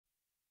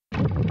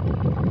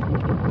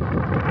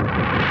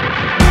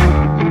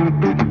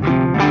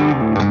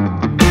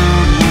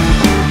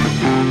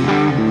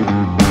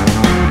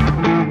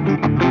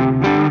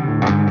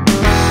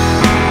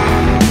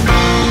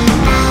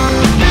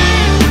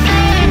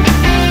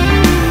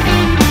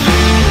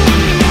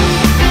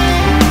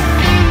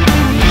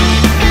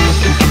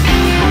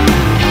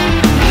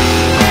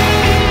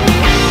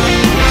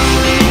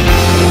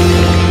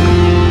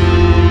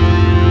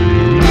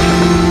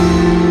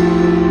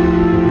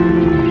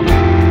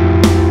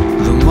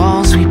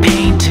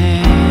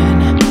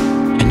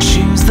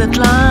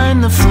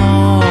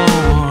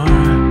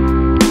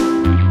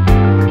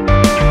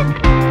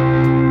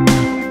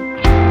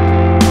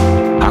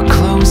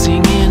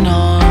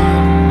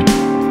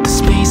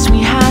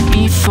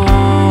before.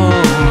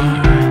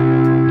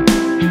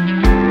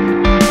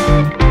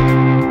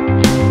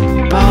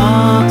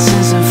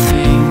 Boxes of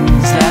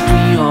things that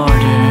we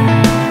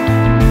ordered,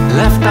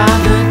 left by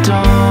the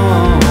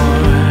door,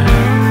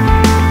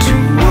 to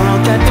a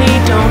world that we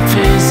don't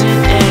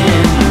visit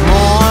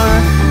anymore.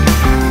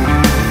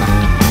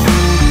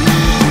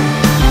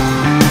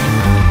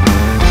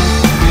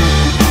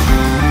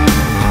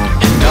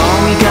 And all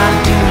we gotta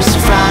do is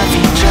survive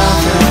each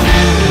other.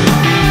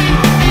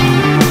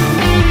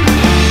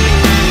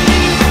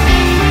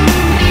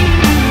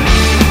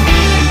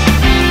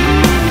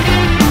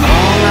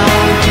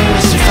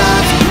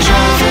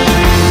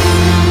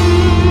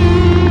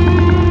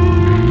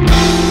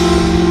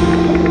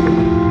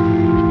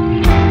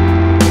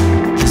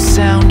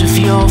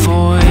 Your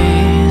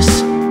voice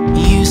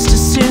used to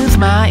soothe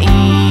my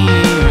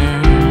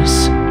ears.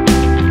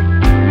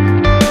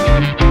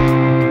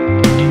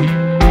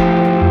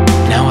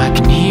 Now I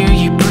can hear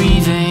you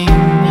breathing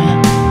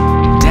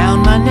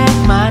down my neck,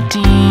 my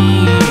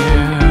dear.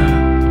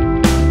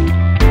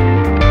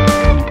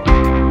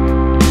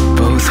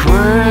 Both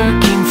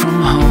working from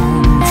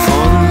home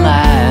for the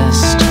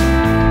last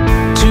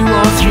 2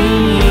 or 3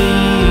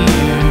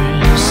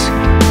 years.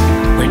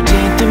 Where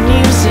did the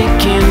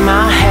music in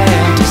my head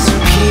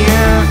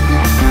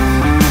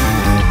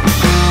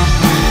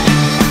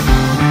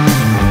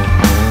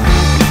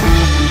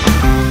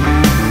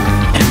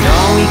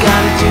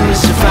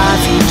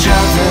survive each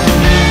other?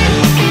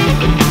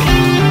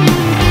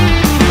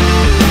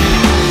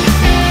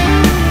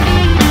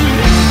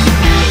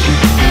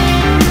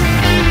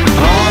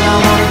 All I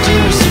wanna do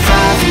is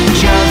survive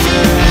each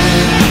other.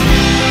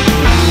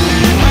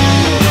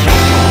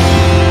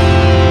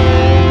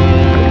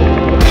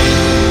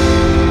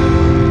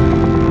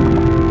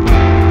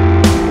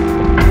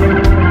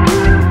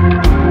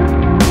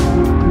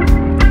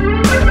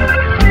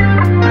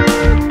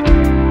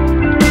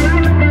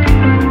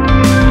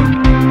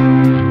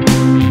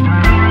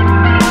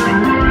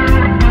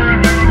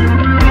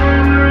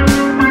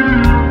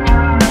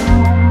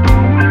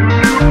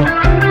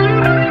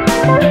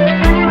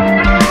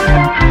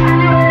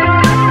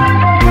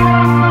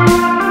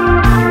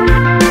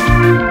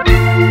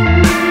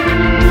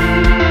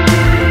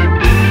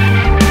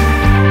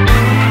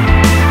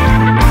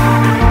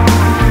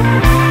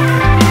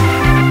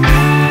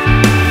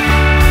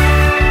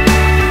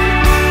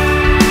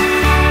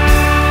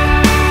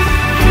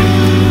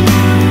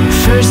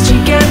 First you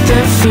get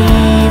the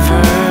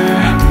fever,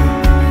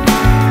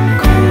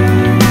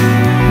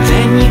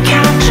 then you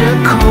catch a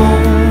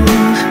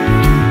cold.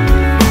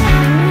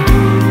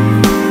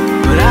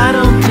 But I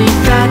don't think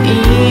that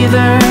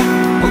either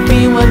will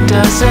be what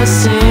does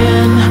us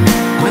in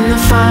when the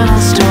final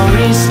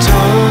story's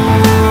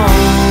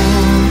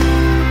told.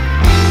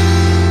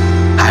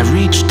 I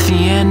reached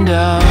the end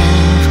of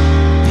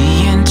the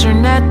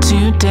internet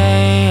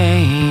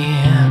today.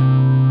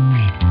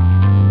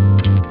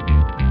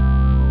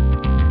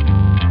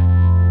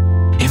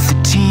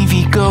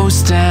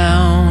 Goes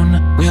down,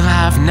 we'll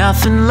have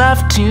nothing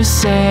left to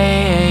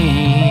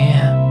say.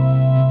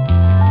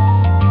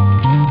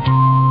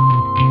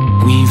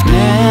 We've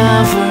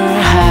never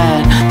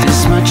had this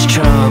much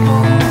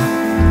trouble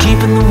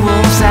keeping the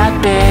wolves at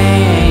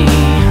bay,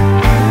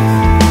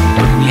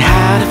 but we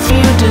had a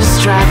few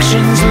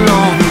distractions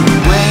along